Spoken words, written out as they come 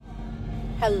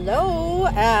Hello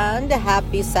and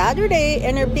happy Saturday,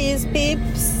 Inner Peace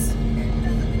peeps.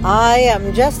 I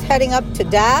am just heading up to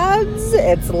Dad's.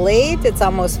 It's late. It's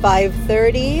almost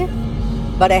 5:30.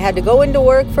 But I had to go into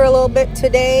work for a little bit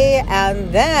today.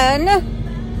 And then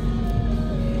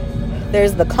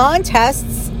there's the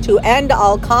contests to end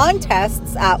all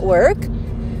contests at work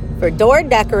for door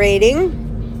decorating.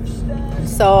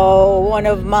 So one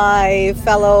of my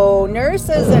fellow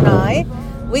nurses and I,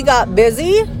 we got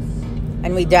busy.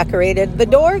 And we decorated the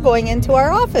door going into our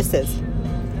offices.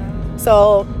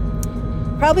 So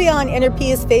probably on Inner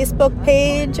Peace Facebook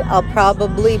page, I'll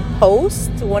probably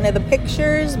post one of the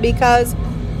pictures because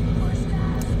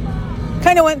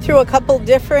kind of went through a couple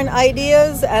different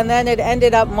ideas and then it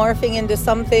ended up morphing into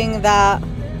something that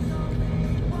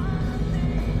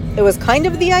it was kind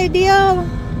of the idea,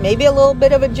 maybe a little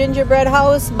bit of a gingerbread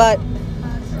house, but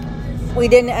we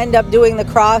didn't end up doing the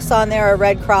cross on there, a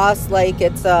red cross, like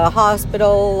it's a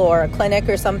hospital or a clinic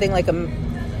or something like a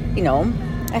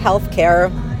healthcare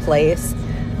place.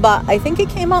 But I think it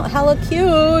came out hella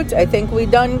cute. I think we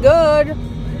done good.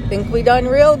 I think we done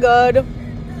real good.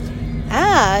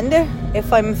 And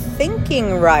if I'm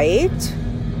thinking right,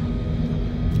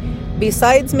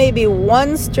 besides maybe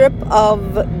one strip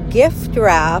of gift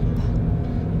wrap,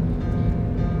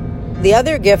 the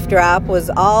other gift wrap was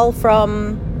all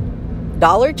from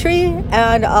Dollar Tree,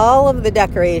 and all of the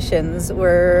decorations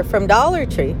were from Dollar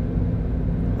Tree.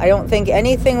 I don't think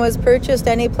anything was purchased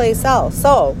anyplace else.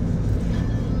 So,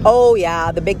 oh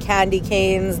yeah, the big candy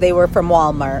canes, they were from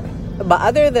Walmart. But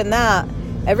other than that,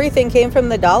 everything came from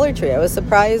the Dollar Tree. I was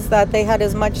surprised that they had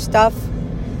as much stuff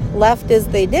left as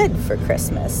they did for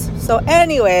Christmas. So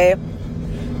anyway,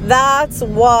 that's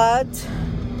what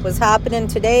was happening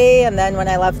today. And then when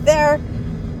I left there,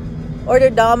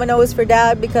 ordered Domino's for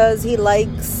Dad because he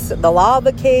likes the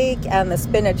lava cake and the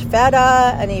spinach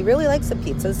feta, and he really likes the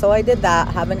pizza, so I did that.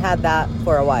 Haven't had that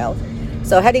for a while.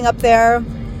 So heading up there,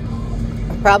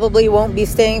 probably won't be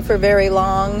staying for very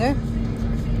long,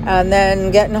 and then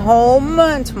getting home.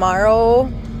 And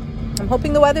tomorrow, I'm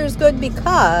hoping the weather's good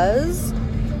because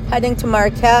heading to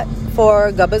Marquette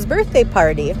for Gubba's birthday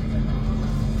party.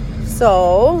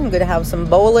 So I'm going to have some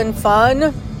bowling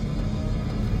fun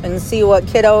and see what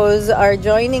kiddos are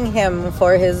joining him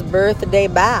for his birthday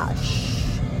bash.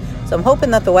 So I'm hoping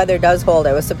that the weather does hold.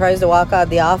 I was surprised to walk out of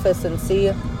the office and see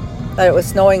that it was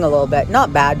snowing a little bit.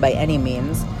 Not bad by any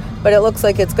means, but it looks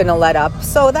like it's going to let up.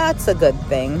 So that's a good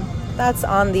thing. That's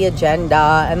on the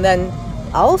agenda. And then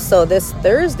also this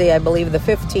Thursday, I believe the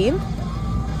 15th,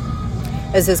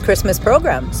 is his Christmas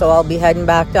program. So I'll be heading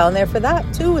back down there for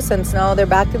that too, since now they're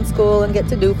back in school and get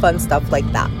to do fun stuff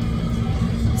like that.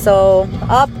 So,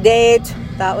 update.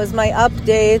 That was my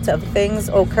update of things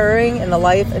occurring in the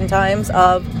life and times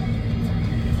of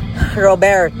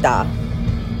Roberta.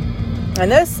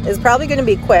 And this is probably going to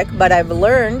be quick, but I've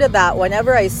learned that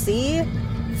whenever I see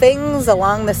things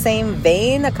along the same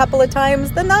vein a couple of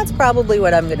times, then that's probably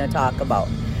what I'm going to talk about.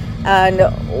 And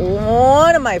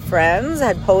one of my friends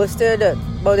had posted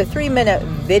about a 3-minute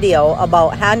video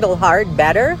about handle hard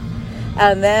better.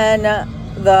 And then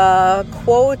the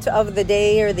quote of the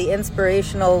day, or the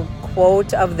inspirational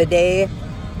quote of the day,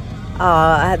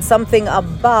 had something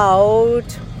about,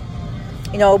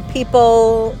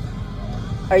 people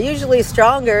are usually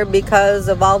stronger because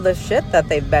of all the shit that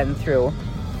they've been through.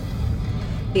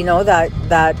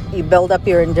 That you build up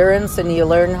your endurance and you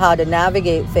learn how to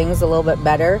navigate things a little bit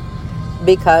better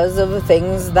because of the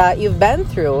things that you've been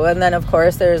through. And then, of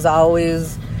course, there's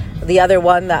always the other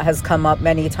one that has come up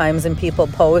many times, and people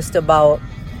post about,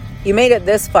 you made it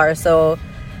this far, so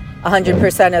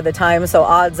 100% of the time, so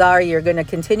odds are you're going to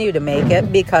continue to make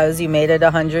it because you made it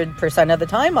 100% of the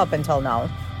time up until now.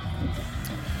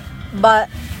 But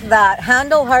that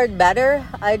handle hard better,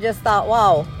 I just thought,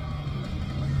 wow.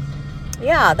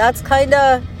 Yeah, that's kind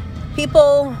of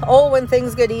people, when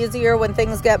things get easier, when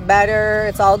things get better,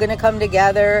 it's all going to come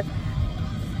together.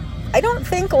 I don't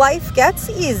think life gets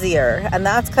easier. And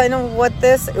that's kind of what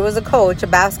it was a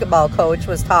basketball coach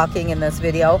was talking in this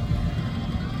video.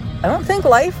 I don't think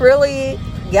life really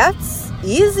gets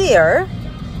easier.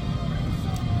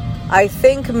 I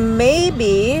think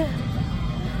maybe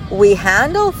we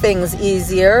handle things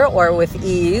easier or with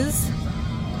ease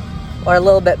or a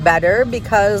little bit better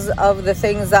because of the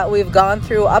things that we've gone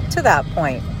through up to that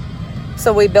point.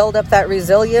 So we build up that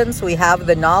resilience. We have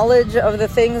the knowledge of the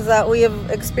things that we have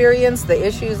experienced, the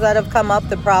issues that have come up,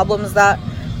 the problems that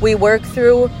we work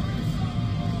through.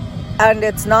 And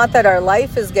it's not that our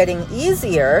life is getting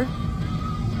easier.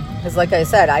 Because like I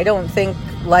said, I don't think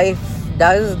life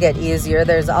does get easier.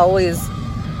 There's always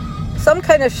some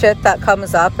kind of shit that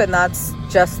comes up, and that's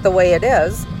just the way it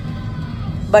is.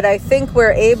 But I think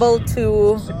we're able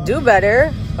to do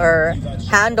better or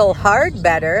handle hard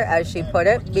better, as she put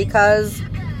it, because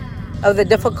of the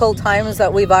difficult times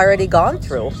that we've already gone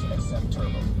through.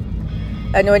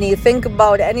 And when you think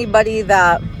about anybody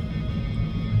that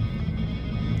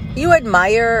you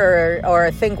admire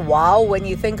or think wow when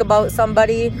you think about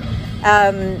somebody,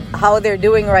 how they're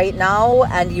doing right now,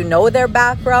 and you know their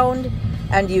background,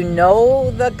 and you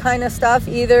know the kind of stuff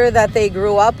either that they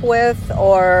grew up with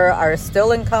or are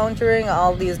still encountering,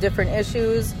 all these different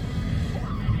issues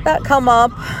that come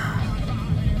up,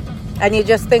 and you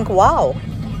just think, wow,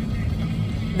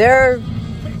 they're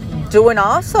doing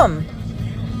awesome.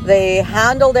 They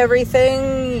handled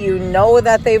everything. You know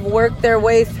that they've worked their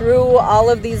way through all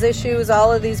of these issues,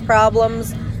 all of these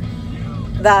problems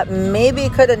that maybe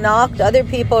could have knocked other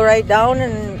people right down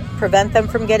and prevent them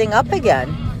from getting up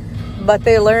again. But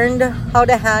they learned how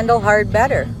to handle hard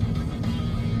better.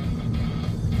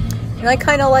 And I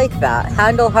kind of like that,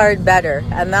 handle hard better.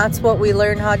 And that's what we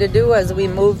learn how to do as we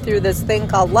move through this thing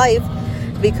called life,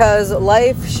 because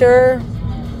life sure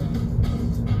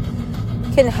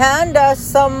can hand us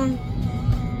some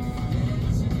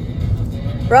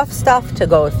rough stuff to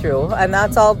go through. And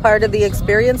that's all part of the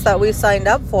experience that we signed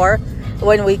up for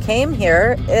when we came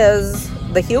here, is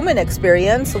the human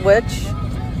experience, which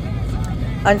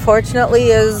unfortunately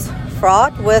is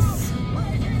fraught with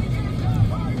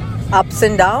ups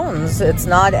and downs. It's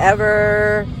not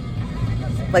ever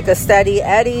like a steady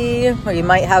eddy, or you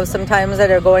might have some times that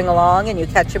are going along and you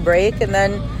catch a break, and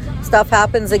then stuff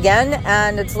happens again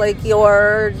and it's like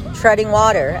you're treading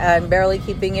water and barely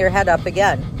keeping your head up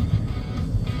again.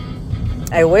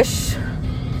 I wish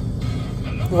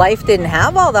life didn't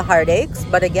have all the heartaches,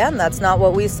 but again, that's not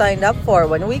what we signed up for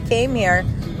when we came here.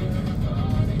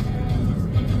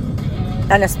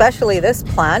 And especially this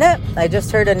planet. I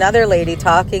just heard another lady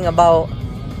talking about,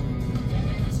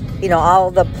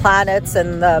 all the planets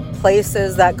and the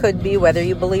places that could be, whether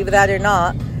you believe that or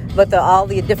not, but all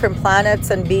the different planets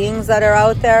and beings that are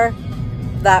out there,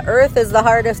 that Earth is the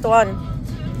hardest one.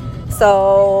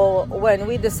 So when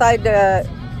we decide to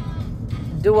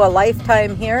do a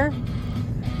lifetime here,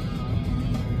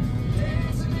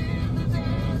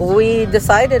 we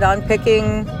decided on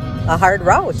picking a hard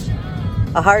route,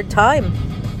 a hard time.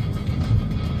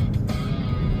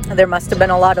 There must have been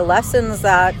a lot of lessons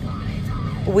that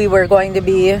we were going to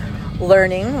be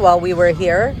learning while we were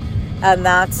here, and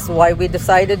that's why we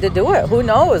decided to do it. Who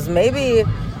knows? Maybe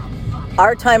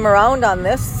our time around on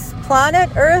this planet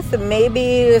Earth,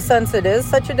 maybe since it is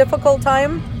such a difficult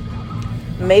time,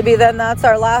 maybe then that's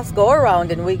our last go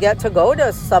around and we get to go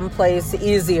to someplace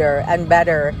easier and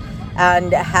better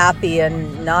and happy,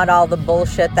 and not all the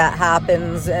bullshit that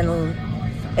happens in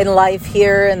life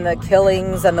here, and the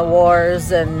killings and the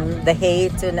wars and the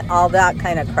hate and all that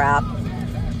kind of crap.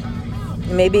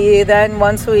 Maybe then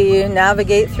once we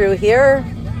navigate through here,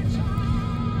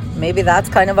 maybe that's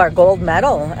kind of our gold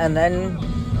medal, and then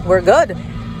we're good.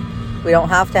 We don't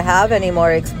have to have any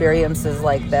more experiences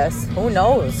like this. Who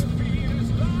knows?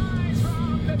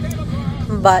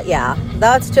 But yeah,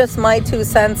 that's just my 2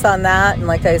 cents on that. And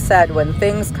like I said, when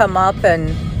things come up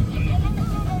and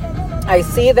I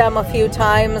see them a few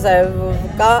times,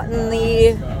 I've gotten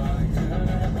the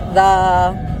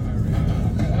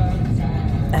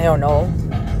I don't know.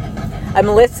 I'm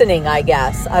listening, I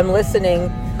guess. I'm listening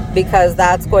because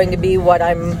that's going to be what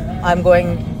I'm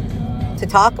going to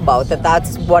talk about.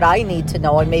 That's what I need to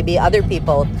know, and maybe other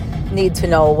people need to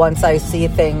know once I see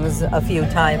things a few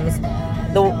times.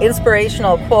 The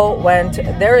inspirational quote went,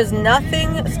 "There is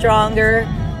nothing stronger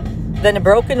than a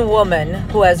broken woman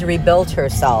who has rebuilt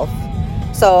herself."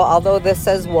 So although this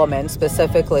says woman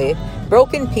specifically,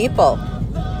 broken people.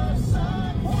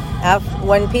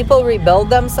 When people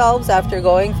rebuild themselves after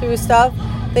going through stuff,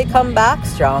 they come back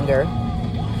stronger.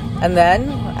 And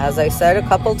then, as I said a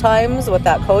couple times, what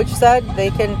that coach said,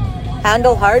 they can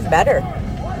handle hard better.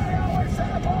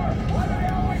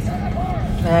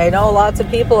 And I know lots of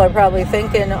people are probably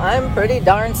thinking, I'm pretty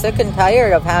darn sick and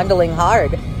tired of handling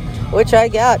hard, which I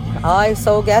get. I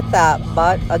so get that.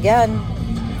 But again,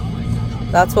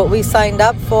 that's what we signed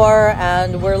up for,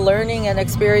 and we're learning and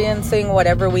experiencing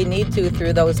whatever we need to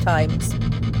through those times.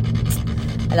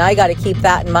 And I got to keep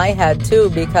that in my head too,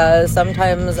 because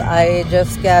sometimes I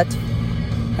just get,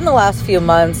 in the last few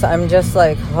months, I'm just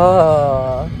like,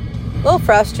 a little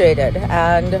frustrated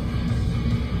and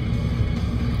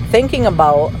thinking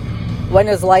about when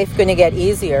is life going to get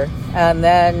easier. And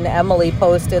then Emily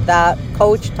posted that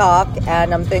coach talk,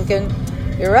 and I'm thinking,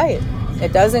 you're right.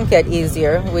 It doesn't get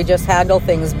easier. We just handle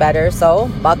things better. So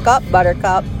buck up,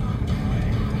 buttercup.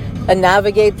 and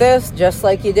navigate this just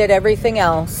like you did everything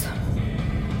else.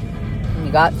 When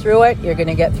you got through it, you're going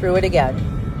to get through it again.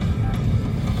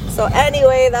 So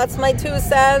anyway, that's my 2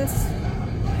 cents.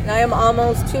 And I am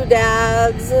almost 2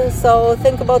 dads. So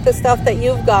think about the stuff that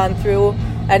you've gone through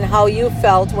and how you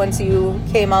felt once you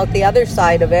came out the other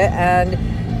side of it and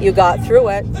you got through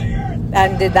it.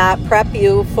 And did that prep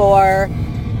you for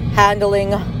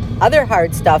handling other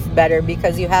hard stuff better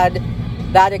because you had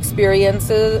that experience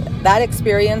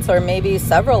or maybe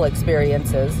several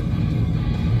experiences?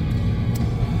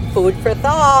 Food for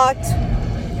thought.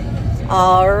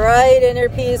 All right, Inner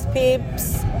Peace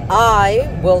peeps.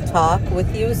 I will talk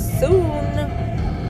with you soon.